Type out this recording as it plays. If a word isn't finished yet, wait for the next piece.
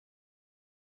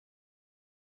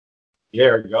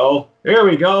There we go. There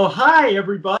we go. Hi,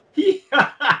 everybody.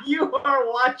 You are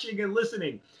watching and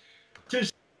listening to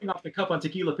Stepping Off the Cup on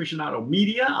Tequila Aficionado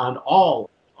Media on all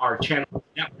our channel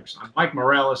networks. I'm Mike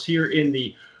Morales here in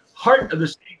the heart of the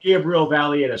San Gabriel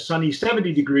Valley at a sunny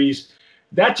 70 degrees.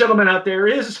 That gentleman out there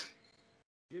is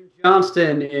Jim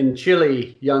Johnston in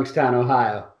Chile, Youngstown,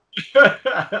 Ohio.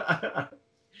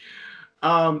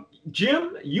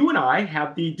 Jim, you and I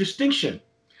have the distinction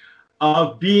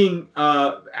of being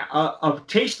of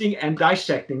tasting and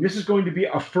dissecting. This is going to be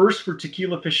a first for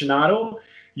Tequila Aficionado.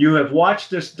 You have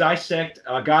watched us dissect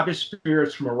agave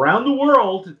spirits from around the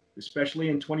world, especially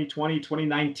in 2020,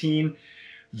 2019.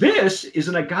 This is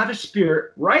an agave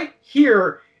spirit right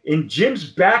here in Jim's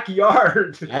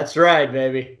backyard. That's right,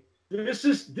 baby. This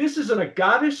is an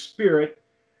agave spirit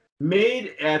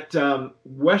made at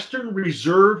Western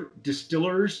Reserve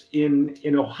Distillers in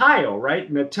Ohio,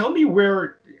 right? Now tell me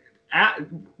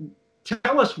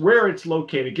tell us where it's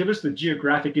located. Give us the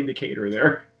geographic indicator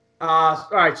there. All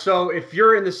right, so if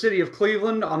you're in the city of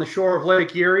Cleveland on the shore of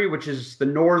Lake Erie, which is the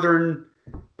northern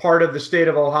part of the state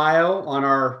of Ohio on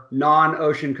our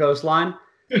non-ocean coastline,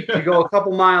 if you go a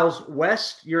couple miles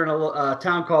west, you're in a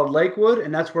town called Lakewood,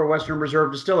 and that's where Western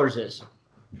Reserve Distillers is.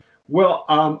 Well,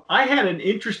 I had an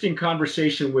interesting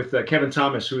conversation with Kevin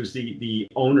Thomas, who is the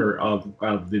owner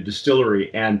of the distillery,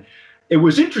 and it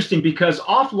was interesting because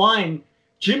offline,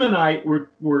 Jim and I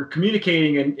were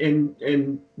communicating,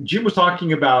 and Jim was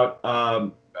talking about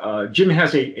Jim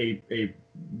has a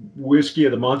whiskey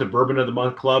of the month, a bourbon of the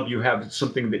month club. You have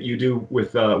something that you do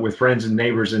with friends and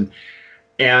neighbors,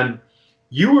 and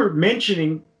you were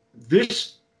mentioning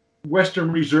this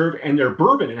Western Reserve and their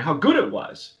bourbon and how good it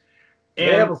was. And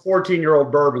they have a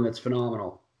 14-year-old bourbon that's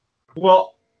phenomenal.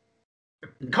 Well,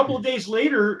 a couple of days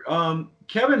later,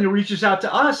 Kevin reaches out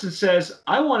to us and says,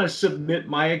 I want to submit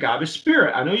my agave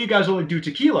spirit. I know you guys only do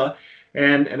tequila.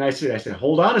 And I said,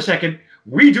 hold on a second.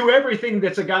 We do everything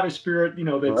that's agave spirit,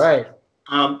 that's right.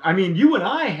 I mean, you and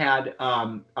I had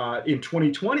in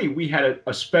 2020, we had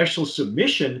a special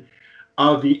submission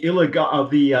of the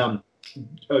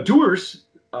Dewar's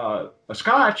a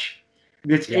Scotch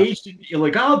that's aged in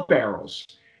Ilegal barrels.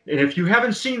 And if you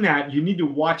haven't seen that, you need to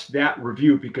watch that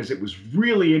review because it was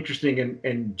really interesting.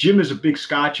 And Jim is a big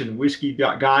Scotch and whiskey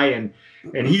guy, and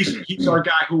he's our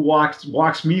guy who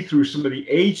walks me through some of the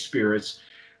aged spirits.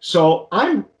 So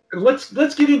let's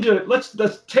get into it.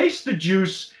 Let's taste the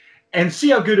juice and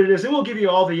see how good it is. And we'll give you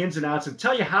all the ins and outs and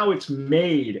tell you how it's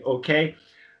made. Okay,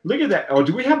 look at that. Oh,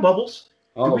 do we have bubbles?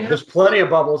 Oh, there's plenty of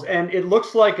bubbles, and it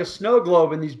looks like a snow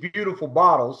globe in these beautiful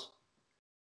bottles.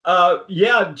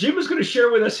 Yeah, Jim is going to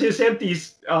share with us his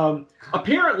empties.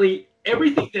 Apparently,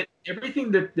 everything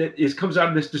that comes out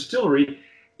of this distillery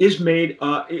is made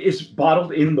is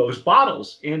bottled in those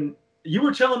bottles. And you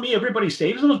were telling me everybody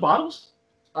saves those bottles?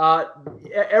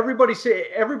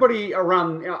 Everybody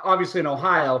around, obviously in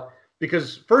Ohio,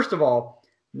 because first of all,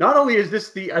 not only is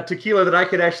this a tequila that I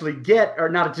could actually get, or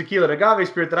not a tequila, an agave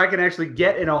spirit that I can actually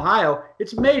get in Ohio,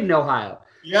 it's made in Ohio.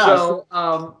 Yeah. So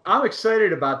I'm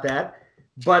excited about that.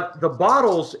 But the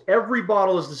bottles, every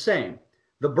bottle is the same.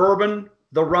 The bourbon,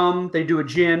 the rum, they do a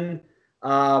gin.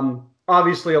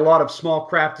 Obviously, a lot of small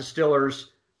craft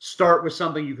distillers start with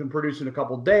something you can produce in a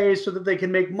couple of days so that they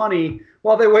can make money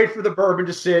while they wait for the bourbon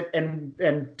to sit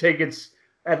and take its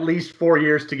at least 4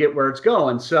 years to get where it's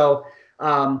going. So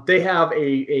they have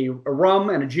a rum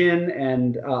and a gin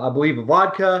and I believe a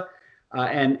vodka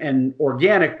and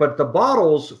organic. But the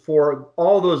bottles for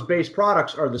all those base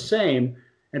products are the same.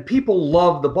 And people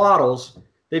love the bottles.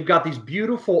 They've got these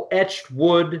beautiful etched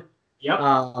wood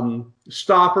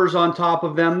stoppers on top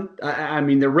of them. I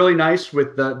mean, they're really nice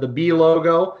with the B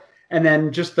logo. And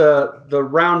then just the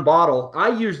round bottle. I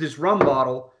use this rum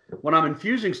bottle when I'm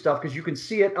infusing stuff because you can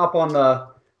see it up on the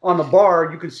bar.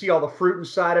 You can see all the fruit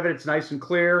inside of it. It's nice and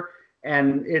clear.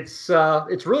 And it's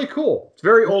really cool. It's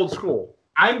very old school.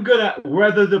 I'm gonna,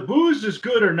 whether the booze is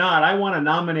good or not, I want to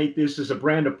nominate this as a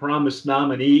Brand of Promise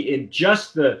nominee in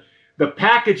just the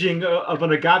packaging of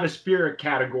an agave spirit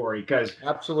category, because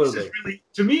absolutely, really,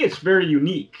 to me, it's very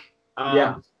unique.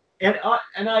 Yeah, and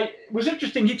it was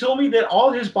interesting. He told me that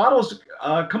all his bottles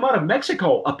come out of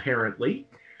Mexico. Apparently,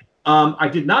 I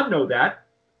did not know that.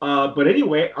 But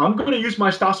anyway, I'm going to use my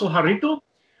Stasso Jarrito.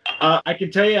 I can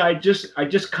tell you, I just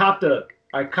copped a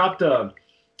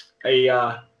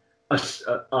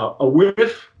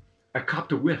whiff. I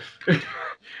copped a whiff,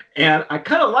 and I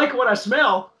kind of like what I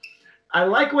smell.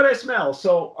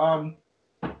 So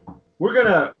we're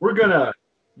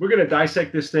gonna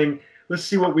dissect this thing. Let's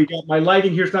see what we got. My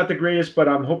lighting here is not the greatest, but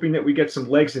I'm hoping that we get some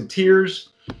legs and tears,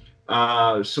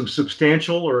 some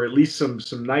substantial, or at least some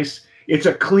nice It's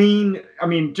a clean. I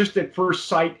mean, just at first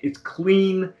sight, it's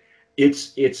clean.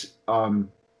 It's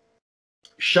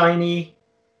shiny.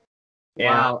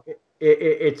 Wow.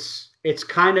 It's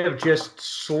kind of just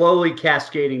slowly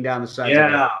cascading down the sides of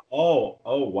it. Yeah. Oh,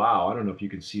 wow. I don't know if you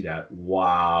can see that.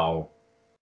 Wow.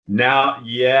 Now,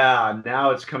 yeah, now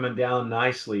it's coming down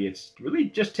nicely. It's really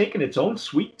just taking its own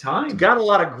sweet time. It's got a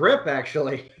lot of grip,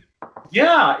 actually.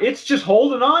 Yeah, it's just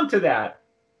holding on to that.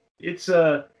 It's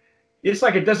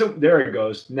like it doesn't. There it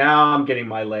goes. Now I'm getting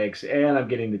my legs and I'm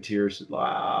getting the tears.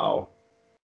 Wow.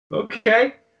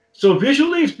 Okay. So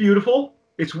visually, it's beautiful.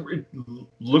 It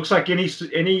looks like any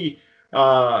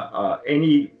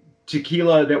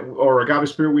tequila that or agave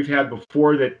spirit we've had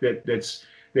before that's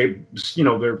they're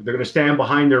going to stand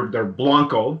behind their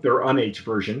Blanco, their unaged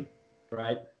version.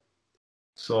 Right.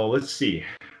 So let's see.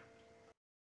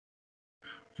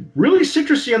 Really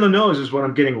citrusy on the nose is what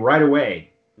I'm getting right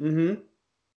away. Mm-hmm.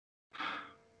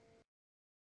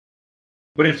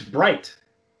 But it's bright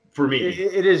for me.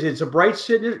 It is. It's a bright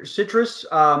citrus.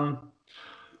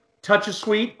 Touch of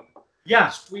sweet. Yeah.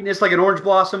 Sweetness like an orange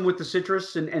blossom with the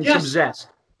citrus and yes. some zest.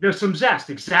 There's some zest.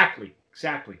 Exactly.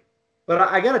 But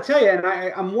I got to tell you, and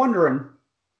I'm wondering,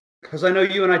 because I know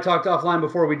you and I talked offline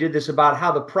before we did this about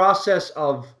how the process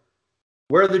of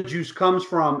where the juice comes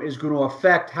from is going to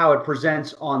affect how it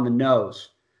presents on the nose.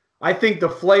 I think the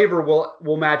flavor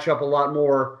will match up a lot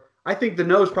more. I think the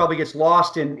nose probably gets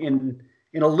lost in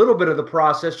a little bit of the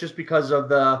process just because of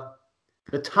the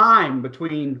time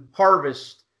between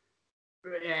harvest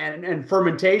and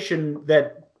fermentation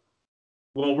that.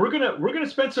 Well, we're gonna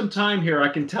spend some time here. I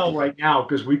can tell right now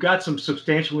because we've got some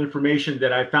substantial information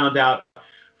that I found out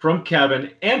from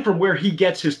Kevin and from where he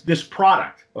gets this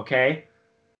product. Okay,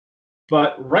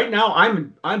 but right now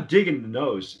I'm digging the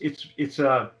nose. It's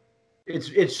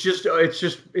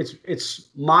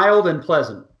mild and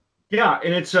pleasant. Yeah,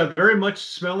 and it's very much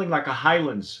smelling like a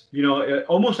Highlands.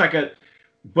 Almost like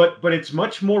but it's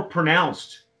much more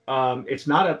pronounced. It's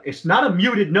not a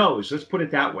muted nose. Let's put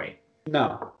it that way.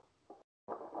 No.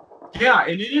 Yeah,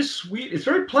 and it is sweet. It's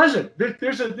very pleasant. I've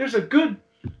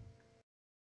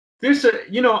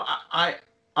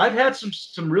had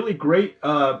some really great.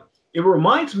 It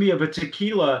reminds me of a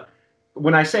tequila.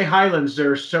 When I say Highlands,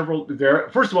 there are several.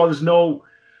 First of all, there's no,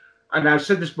 and I've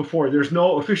said this before. There's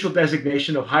no official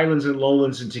designation of Highlands and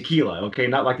Lowlands in tequila. Okay,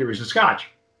 not like there is in Scotch.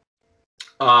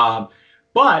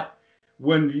 But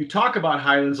when you talk about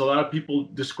Highlands, a lot of people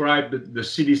describe the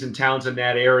cities and towns in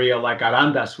that area, like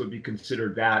Arandas would be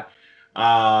considered that.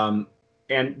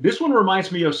 And this one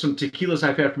reminds me of some tequilas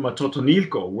I've had from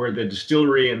Totonilco, where the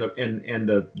distillery and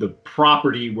the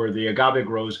property where the agave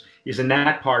grows is in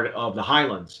that part of the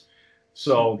Highlands.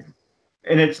 So,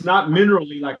 and it's not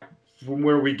minerally like from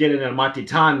where we get in a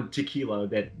Matitan tequila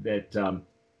that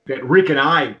Rick and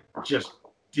I just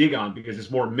dig on because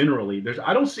it's more minerally.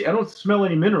 I don't smell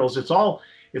any minerals. It's all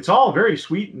very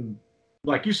sweet and,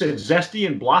 like you said, zesty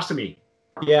and blossomy.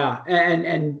 Yeah,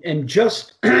 and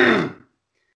just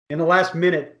in the last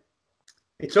minute,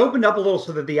 it's opened up a little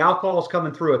so that the alcohol is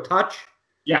coming through a touch.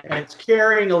 Yeah, and it's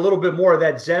carrying a little bit more of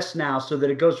that zest now, so that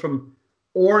it goes from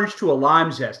orange to a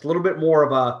lime zest, a little bit more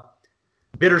of a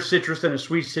bitter citrus than a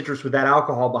sweet citrus with that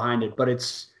alcohol behind it. But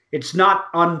it's not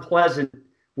unpleasant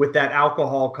with that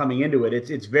alcohol coming into it.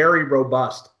 It's very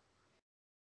robust.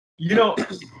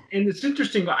 And it's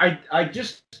interesting. I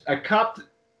copped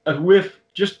a whiff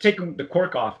just taking the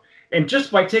cork off. And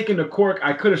just by taking the cork,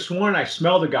 I could have sworn I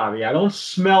smelled agave. I don't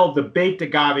smell the baked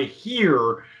agave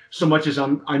here so much as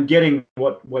I'm getting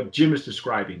what Jim is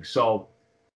describing. So,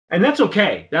 and that's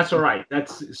okay. That's all right.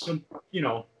 That's some,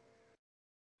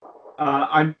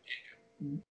 I'm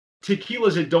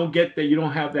tequilas that don't get that. You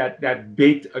don't have that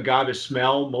baked agave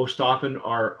smell. Most often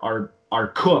are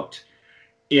cooked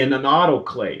in an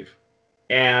autoclave.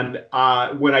 And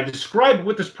when I describe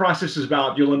what this process is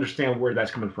about, you'll understand where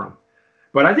that's coming from.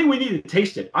 But I think we need to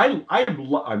taste it.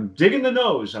 I'm digging the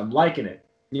nose. I'm liking it.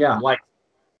 Yeah.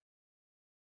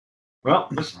 Well,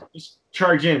 let's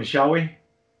charge in, shall we?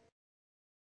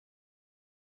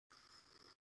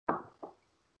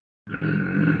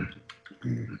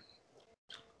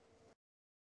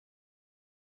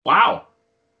 Wow.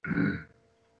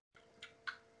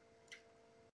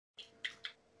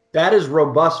 That is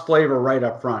robust flavor right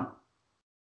up front.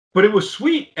 But it was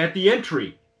sweet at the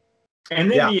entry. And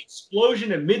then the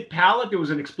explosion at mid-palate, there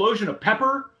was an explosion of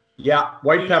pepper. Yeah,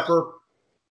 white pepper.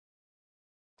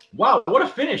 Wow, what a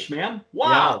finish, man.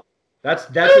 Wow. Yeah.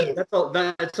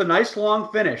 That's a nice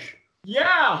long finish.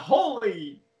 Yeah,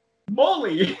 holy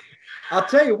moly. I'll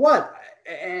tell you what,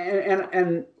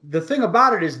 and the thing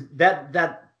about it is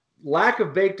that lack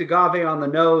of baked agave on the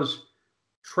nose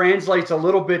translates a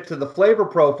little bit to the flavor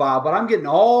profile, but I'm getting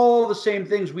all the same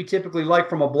things we typically like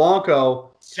from a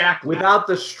Blanco Exactly. without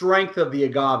the strength of the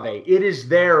agave. It is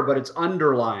there, but it's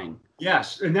underlying.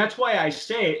 Yes, and that's why I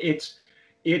say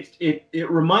it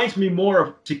reminds me more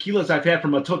of tequilas I've had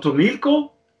from a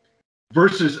Totonilco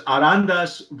versus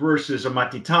Arandas versus a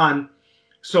Matitan.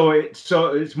 So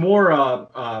it's more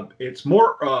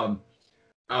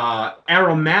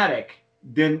aromatic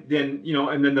than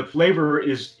and then the flavor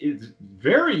is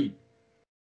very.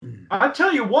 I'll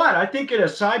tell you what, I think it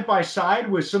is side by side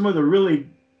with some of the really,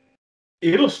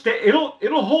 it'll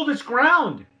hold its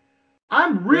ground.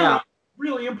 I'm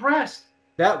really impressed.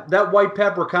 That white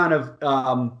pepper kind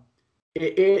of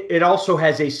it also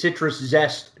has a citrus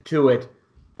zest to it,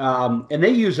 and they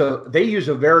use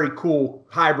a very cool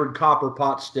hybrid copper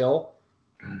pot still,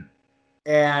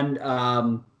 and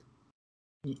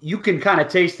you can kind of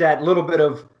taste that little bit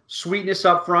of sweetness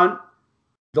up front,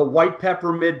 the white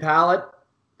pepper mid palate,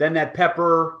 then that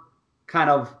pepper kind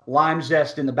of lime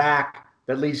zest in the back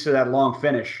that leads to that long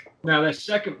finish. Now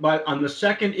on the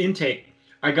second intake,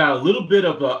 I got a little bit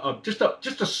of just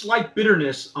a slight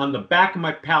bitterness on the back of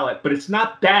my palate, but it's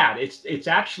not bad. It's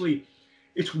actually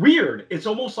weird. It's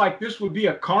almost like this would be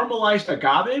a caramelized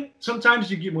agave.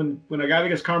 Sometimes you get when agave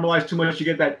gets caramelized too much, you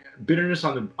get that bitterness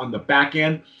on the back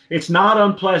end. It's not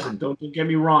unpleasant. Don't get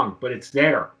me wrong, but it's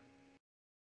there.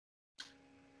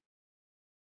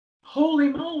 Holy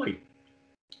moly!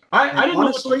 I didn't know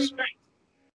what to expect.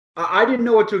 I didn't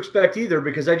know what to expect either,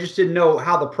 because I just didn't know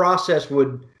how the process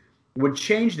would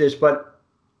change this. But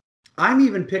I'm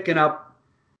even picking up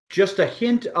just a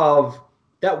hint of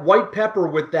that white pepper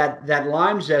with that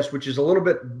lime zest, which is a little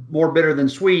bit more bitter than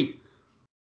sweet,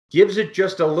 gives it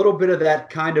just a little bit of that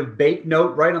kind of bake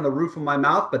note right on the roof of my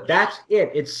mouth. But that's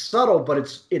it. It's subtle, but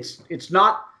it's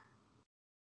not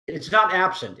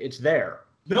absent. It's there.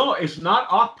 No, it's not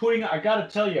off-putting. I got to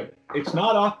tell you, it's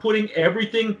not off-putting.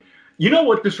 Everything. You know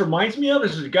what this reminds me of?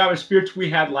 This is agave spirits we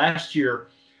had last year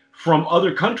from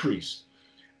other countries.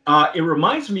 It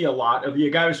reminds me a lot of the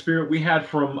agave spirit we had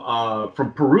from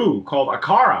Peru called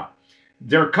Acara.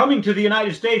 They're coming to the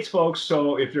United States, folks.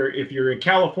 So if you're in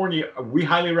California, we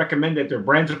highly recommend it. They're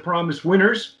Brands of Promise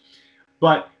winners.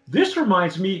 But this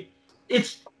reminds me,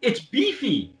 it's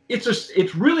beefy.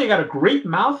 It's really got a great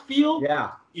mouthfeel.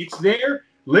 Yeah, it's there.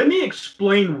 Let me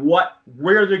explain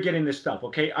where they're getting this stuff.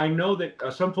 Okay, I know that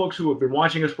some folks who have been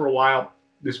watching us for a while,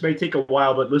 this may take a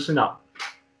while, but listen up.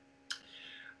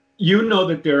 You know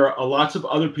that there are lots of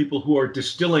other people who are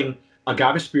distilling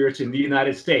agave spirits in the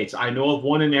United States. I know of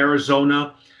one in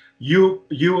Arizona. You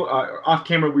off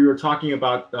camera, we were talking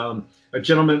about a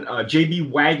gentleman, J.B.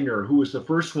 Wagner, who was the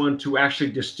first one to actually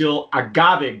distill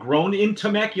agave grown in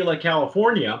Temecula,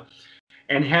 California,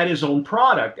 and had his own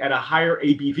product at a higher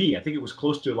ABV. I think it was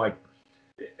close to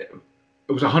it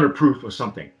was 100 proof or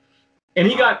something. And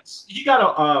he got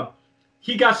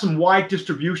some wide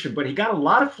distribution, but he got a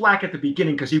lot of flack at the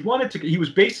beginning because he was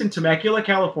based in Temecula,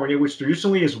 California, which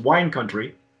traditionally is wine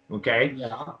country. Okay.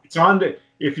 Yeah. It's on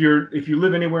if you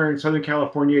live anywhere in Southern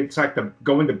California, it's like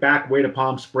going the back way to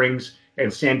Palm Springs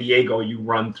and San Diego, you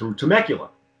run through Temecula.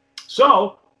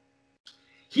 So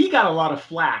he got a lot of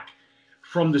flack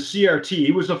from the CRT.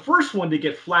 He was the first one to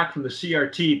get flack from the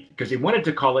CRT because he wanted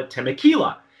to call it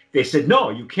Temecula. They said, no,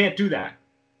 you can't do that.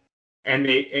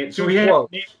 So he had.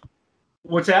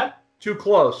 What's that? Too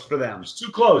close for them. It's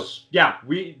too close. Yeah,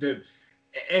 the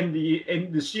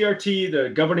CRT, the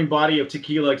governing body of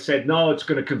tequila, said no. It's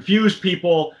going to confuse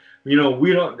people. We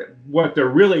don't. What they're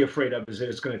really afraid of is that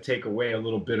it's going to take away a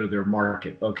little bit of their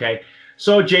market. Okay,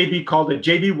 so JB called it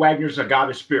J.B. Wagner's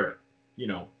Agave Spirit.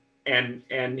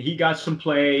 And he got some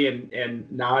play,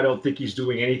 and now I don't think he's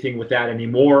doing anything with that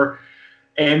anymore.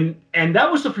 And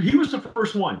that was he was the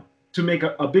first one to make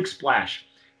a big splash.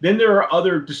 Then there are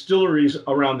other distilleries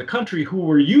around the country who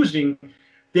were using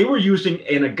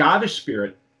an agave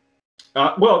spirit.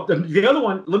 The other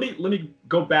one, let me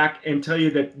go back and tell you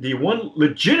that the one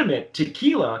legitimate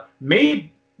tequila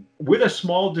made with a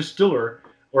small distiller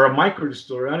or a micro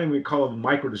distiller, I don't even call them a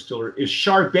micro distiller, is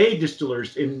Charbet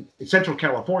Distillers in Central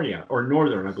California or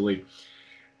Northern, I believe.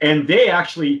 And they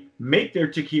actually make their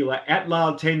tequila at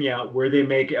La Alteña, where they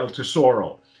make El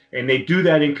Tesoro. And they do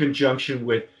that in conjunction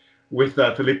with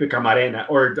Felipe Camarena,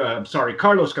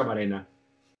 Carlos Camarena.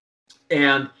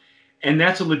 And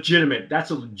that's a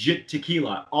legit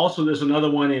tequila. Also, there's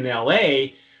another one in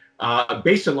LA,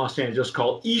 based in Los Angeles,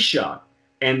 called Isha.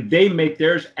 And they make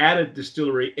theirs at a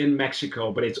distillery in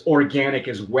Mexico, but it's organic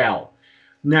as well.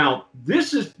 Now,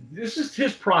 this is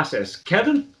his process.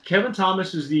 Kevin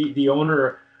Thomas is the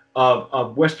owner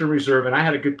of Western Reserve, and I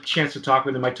had a good chance to talk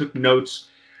with him. I took notes.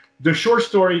 the short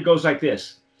story goes like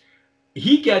this.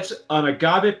 He gets an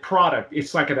agave product.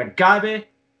 It's like an agave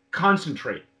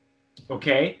concentrate.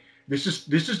 Okay. This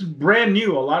is brand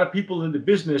new. A lot of people in the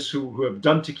business who have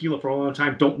done tequila for a long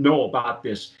time don't know about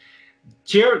this.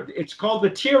 It's called the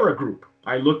Tierra Group.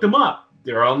 I looked them up.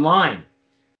 They're online.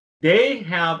 They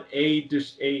have a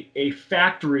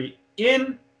factory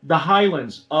in the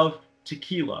highlands of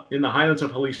tequila, in the highlands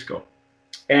of Jalisco.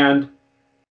 And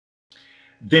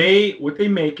what they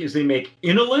make is they make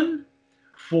inulin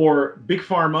for Big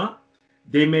Pharma.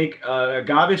 They make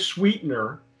agave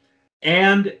sweetener,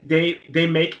 and they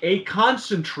make a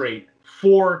concentrate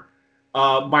for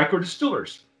micro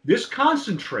distillers. This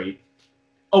concentrate,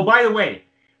 oh, by the way,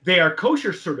 they are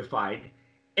kosher certified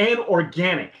and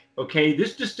organic. Okay,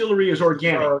 this distillery is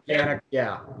organic. Organic,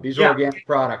 yeah. These are organic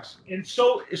products. And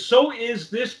so is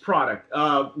this product.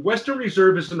 Western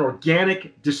Reserve is an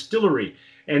organic distillery,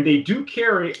 and they do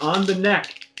carry on the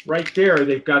neck right there.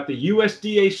 They've got the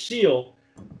USDA seal.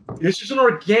 This is an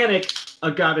organic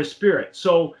agave spirit.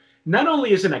 So not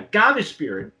only is it an agave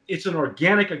spirit, it's an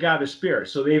organic agave spirit.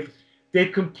 So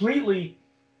they've completely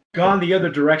gone the other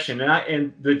direction.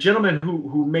 And the gentleman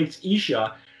who makes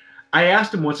Isha, I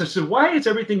asked him once, I said, why is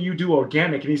everything you do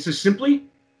organic? And he says, simply,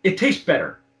 it tastes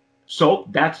better. So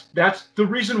that's the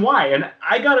reason why. And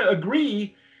I got to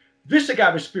agree, this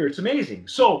agave spirit's amazing.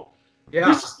 So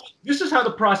this is how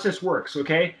the process works,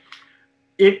 okay?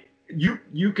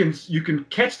 You can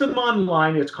catch them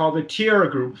online. It's called the Tierra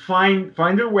Group. Find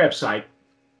their website.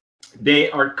 They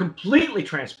are completely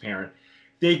transparent.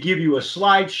 They give you a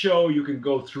slideshow. You can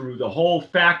go through the whole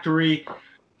factory.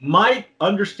 My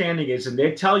understanding is, and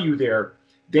they tell you there,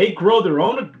 they grow their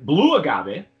own blue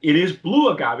agave. It is blue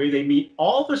agave. They meet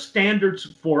all the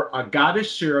standards for agave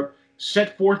syrup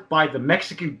set forth by the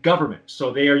Mexican government.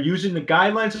 So they are using the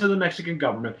guidelines of the Mexican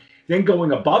government, then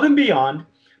going above and beyond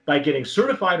by getting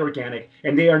certified organic.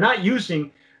 And they are not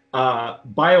using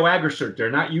BioAgriCert.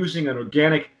 They're not using an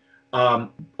organic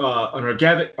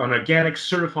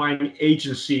certifying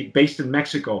agency based in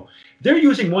Mexico. They're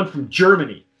using one from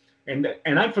Germany. And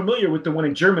I'm familiar with the one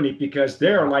in Germany because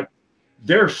they're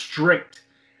strict.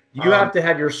 You have to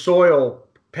have your soil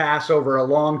pass over a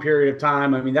long period of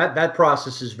time. I mean, that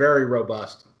process is very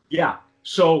robust. Yeah.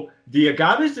 So the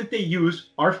agaves that they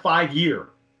use are 5-year.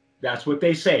 That's what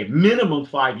they say, minimum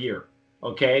 5-year.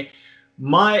 Okay.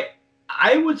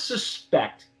 I would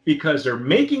suspect, because they're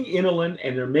making inulin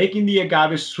and they're making the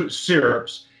agave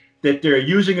syrups, that they're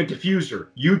using a diffuser.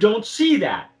 You don't see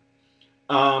that.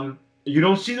 You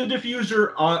don't see the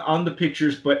diffuser on the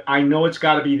pictures, but I know it's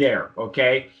got to be there,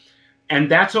 okay? And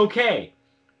that's okay,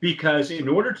 because in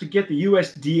order to get the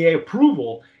USDA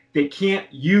approval, they can't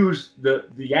use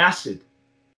the acid,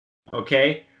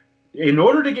 okay? In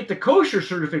order to get the kosher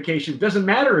certification, it doesn't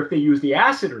matter if they use the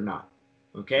acid or not,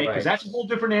 okay? Because that's a whole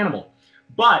different animal.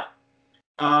 But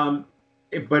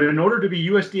in order to be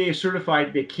USDA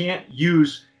certified, they can't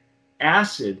use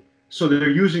acid, so they're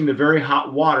using the very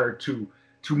hot water to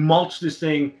mulch this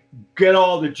thing, get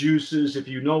all the juices. If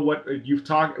you know what we've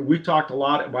talked a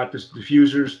lot about this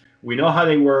diffusers. We know how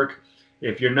they work.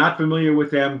 If you're not familiar with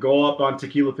them, go up on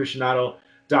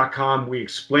tequilaaficionado.com. We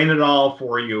explain it all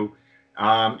for you.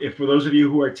 If for those of you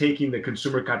who are taking the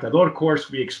Consumer Catador course,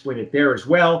 we explain it there as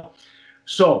well.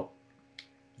 So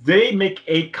they make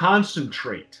a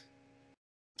concentrate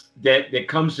that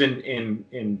comes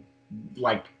in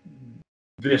like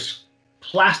this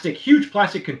huge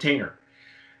plastic container.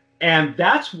 And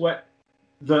that's what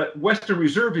the Western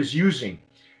Reserve is using.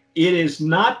 It is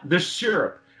not the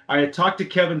syrup. I had talked to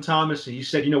Kevin Thomas, and he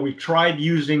said, we've tried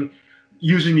using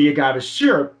the agave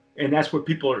syrup, and that's what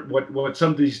what some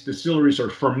of these distilleries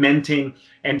are fermenting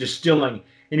and distilling.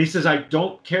 And he says, I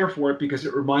don't care for it because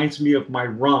it reminds me of my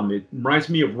rum. It reminds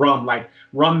me of rum, like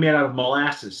rum made out of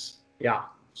molasses. Yeah.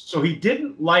 So he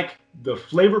didn't like the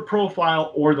flavor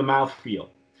profile or the mouthfeel.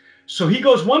 So he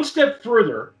goes one step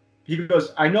further. He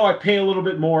goes, I know I pay a little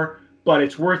bit more, but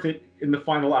it's worth it in the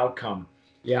final outcome.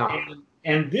 Yeah.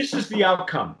 And this is the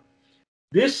outcome.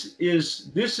 This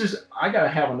is I gotta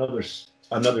have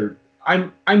another.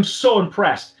 I'm so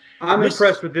impressed. I'm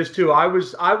impressed with this too. I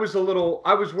was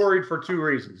worried for 2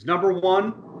 reasons. Number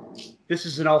one, this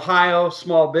is an Ohio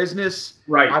small business.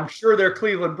 Right. I'm sure they're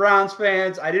Cleveland Browns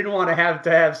fans. I didn't want to have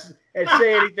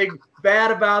say anything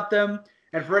bad about them.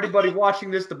 And for anybody watching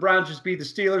this, the Browns just beat the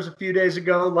Steelers a few days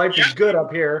ago. Life is good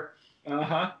up here.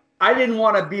 Uh-huh. I didn't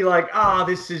want to be like,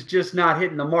 this is just not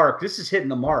hitting the mark. This is hitting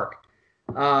the mark.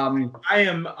 I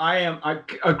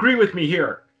agree with me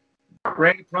here.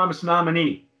 Brand Promise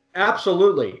nominee.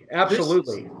 Absolutely.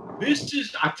 This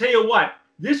is, I tell you what,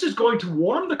 this is going to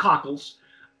warm the cockles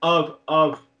of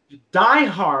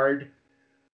diehard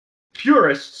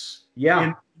purists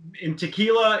Yeah. in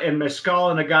tequila and mezcal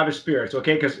and agave spirits,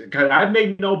 okay? Because I've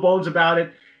made no bones about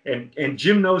it, and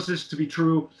Jim knows this to be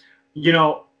true. You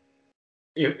know,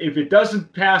 if it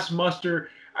doesn't pass muster,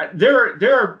 there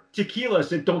are tequilas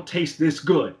that don't taste this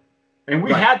good, and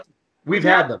we've had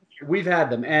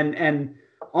them, and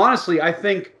honestly, I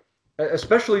think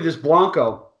especially this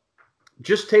Blanco,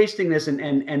 just tasting this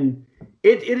and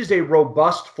it is a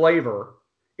robust flavor.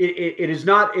 It is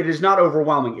not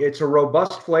overwhelming. It's a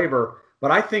robust flavor, but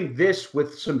I think this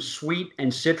with some sweet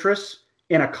and citrus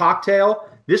in a cocktail,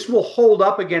 this will hold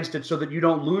up against it so that you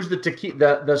don't lose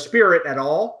the spirit at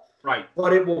all. Right.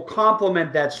 But it will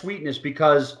complement that sweetness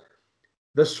because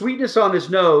the sweetness on this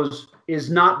nose is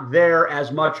not there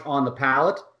as much on the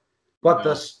palate, but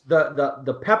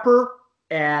the pepper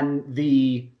and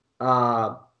the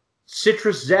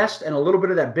citrus zest and a little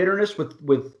bit of that bitterness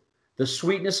with the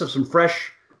sweetness of some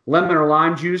fresh lemon or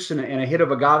lime juice and a hit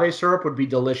of agave syrup would be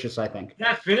delicious, I think.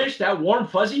 That finish, that warm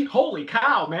fuzzy, holy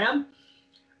cow, man.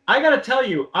 I got to tell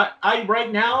you, I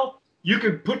right now, you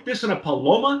could put this in a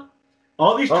Paloma.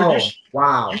 All these traditions.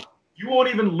 Wow. You won't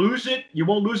even lose it. You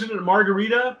won't lose it in a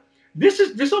margarita.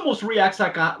 This almost reacts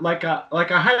like a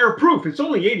higher proof. It's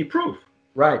only 80 proof.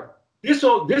 Right. This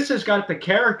has got the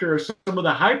character of some of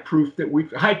the high proof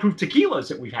tequilas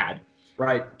that we've had.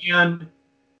 Right. And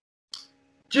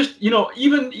just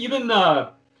even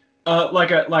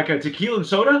like a tequila and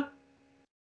soda.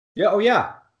 Yeah. Oh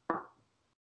yeah.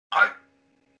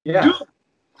 Yeah. Dude,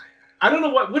 I don't know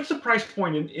what's the price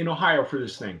point in Ohio for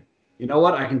this thing. You know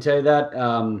what? I can tell you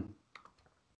that.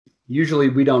 Usually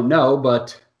we don't know,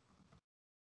 but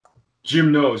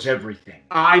Jim knows everything.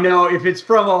 I know if it's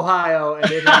from Ohio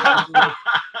and it has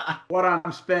what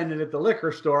I'm spending at the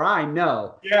liquor store, I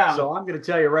know. Yeah. So I'm going to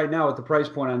tell you right now what the price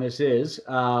point on this is.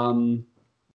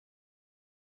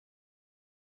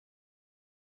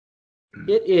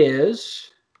 It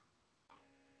is.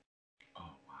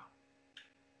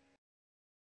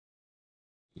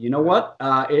 You know what?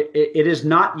 It is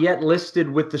not yet listed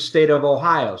with the state of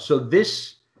Ohio. So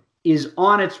this is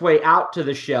on its way out to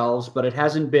the shelves, but it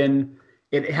hasn't been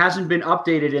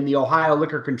updated in the Ohio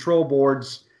Liquor Control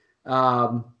Board's.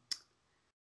 Again,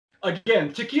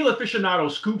 Tequila Aficionado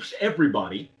scoops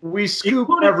everybody. We scoop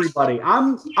everybody.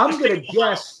 I'm gonna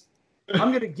guess.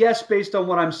 I'm gonna guess based on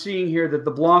what I'm seeing here that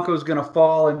the Blanco is gonna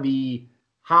fall in the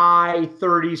high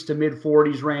 30s to mid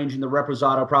 40s range, and the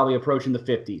Reposado probably approaching the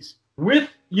 50s. With,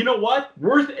 you know what?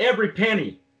 Worth every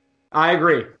penny. I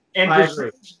agree. And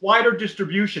deserves wider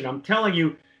distribution. I'm telling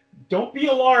you, don't be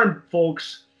alarmed,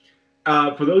 folks.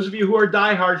 For those of you who are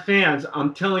diehard fans,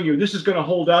 I'm telling you, this is going to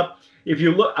hold up. If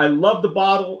you look, I love the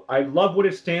bottle. I love what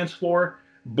it stands for.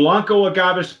 Blanco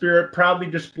Agave Spirit, proudly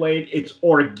displayed. It's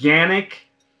organic.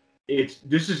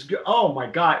 Oh my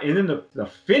God. And then the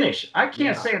finish. I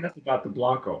can't say enough about the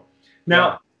Blanco.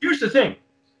 Now, here's the thing.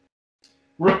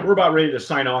 We're about ready to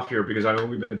sign off here because I know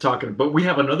we've been talking, but we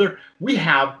have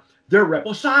their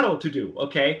Reposado to do.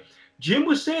 Okay. Jim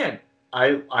was saying,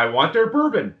 I want their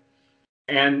bourbon.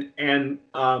 And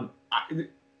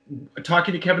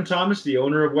talking to Kevin Thomas, the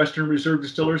owner of Western Reserve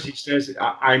Distillers, he says,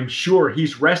 I'm sure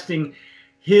he's resting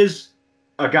his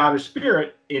agave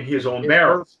spirit in his own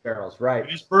barrels. Right.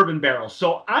 His bourbon barrels.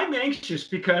 So I'm anxious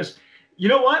because, you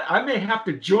know what? I may have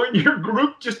to join your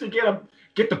group just to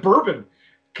get the bourbon.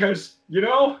 Because,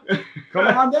 come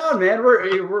on down, man.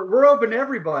 We're open to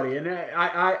everybody. And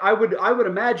I would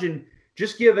imagine,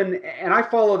 just given, and I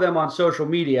follow them on social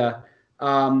media,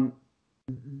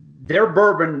 their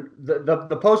bourbon,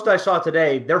 the post I saw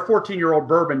today, their 14-year-old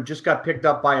bourbon just got picked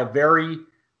up by a very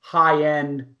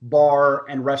high-end bar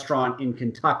and restaurant in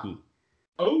Kentucky.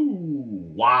 Oh,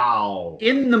 wow.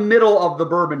 In the middle of the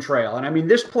Bourbon Trail. And I mean,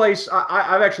 this place,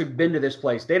 I've actually been to this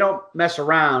place. They don't mess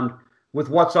around with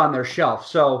what's on their shelf.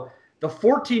 So the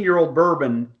 14-year-old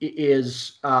bourbon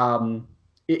is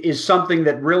something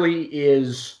that really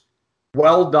is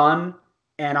well done.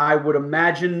 And I would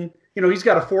imagine, he's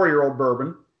got a 4-year-old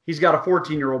bourbon. He's got a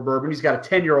 14-year-old bourbon. He's got a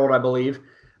 10-year-old, I believe.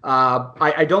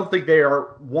 I don't think they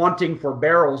are wanting for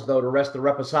barrels, though, to rest the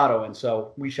Reposado in.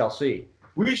 So we shall see.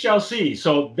 We shall see.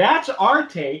 So that's our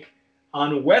take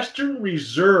on Western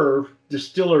Reserve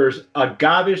Distillers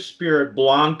Agave Spirit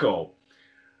Blanco.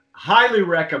 Highly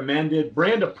recommended,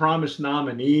 brand of promise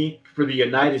nominee for the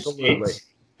United States.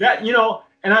 That,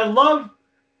 and I love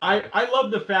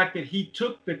the fact that he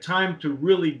took the time to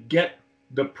really get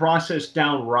the process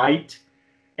down right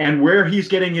and where he's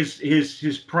getting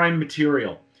his prime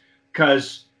material.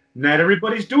 Because Not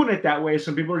everybody's doing it that way.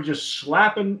 Some people are just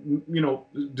slapping,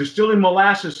 distilling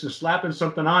molasses and slapping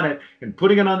something on it and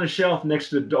putting it on the shelf next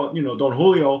to, Don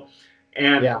Julio.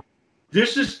 And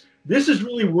this is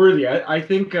really worthy. I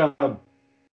think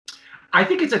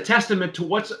it's a testament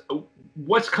to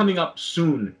what's coming up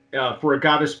soon for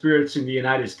Agave Spirits in the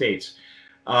United States.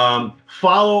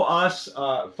 Follow us,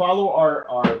 follow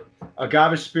our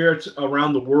Agave Spirits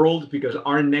around the world, because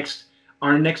our next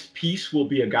piece will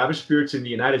be Agave Spirits in the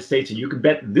United States, and you can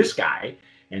bet this guy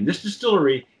and this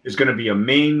distillery is going to be a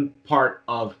main part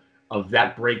of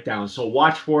that breakdown. So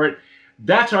watch for it.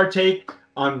 That's our take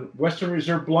on Western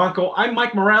Reserve Blanco. I'm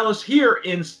Mike Morales here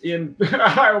in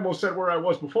I almost said where I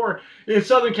was before, in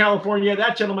Southern California.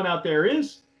 That gentleman out there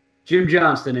is Jim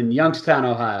Johnston in Youngstown,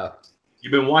 Ohio.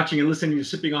 You've been watching and listening to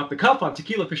Sipping Off the Cuff on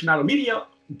Tequila Aficionado Media.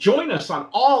 Join us on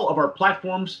all of our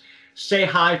platforms. Say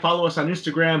hi, follow us on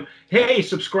Instagram. Hey,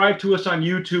 subscribe to us on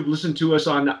YouTube, listen to us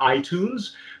on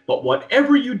iTunes. But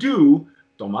whatever you do,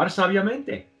 tomar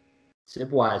sabiamente.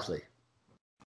 Sip wisely.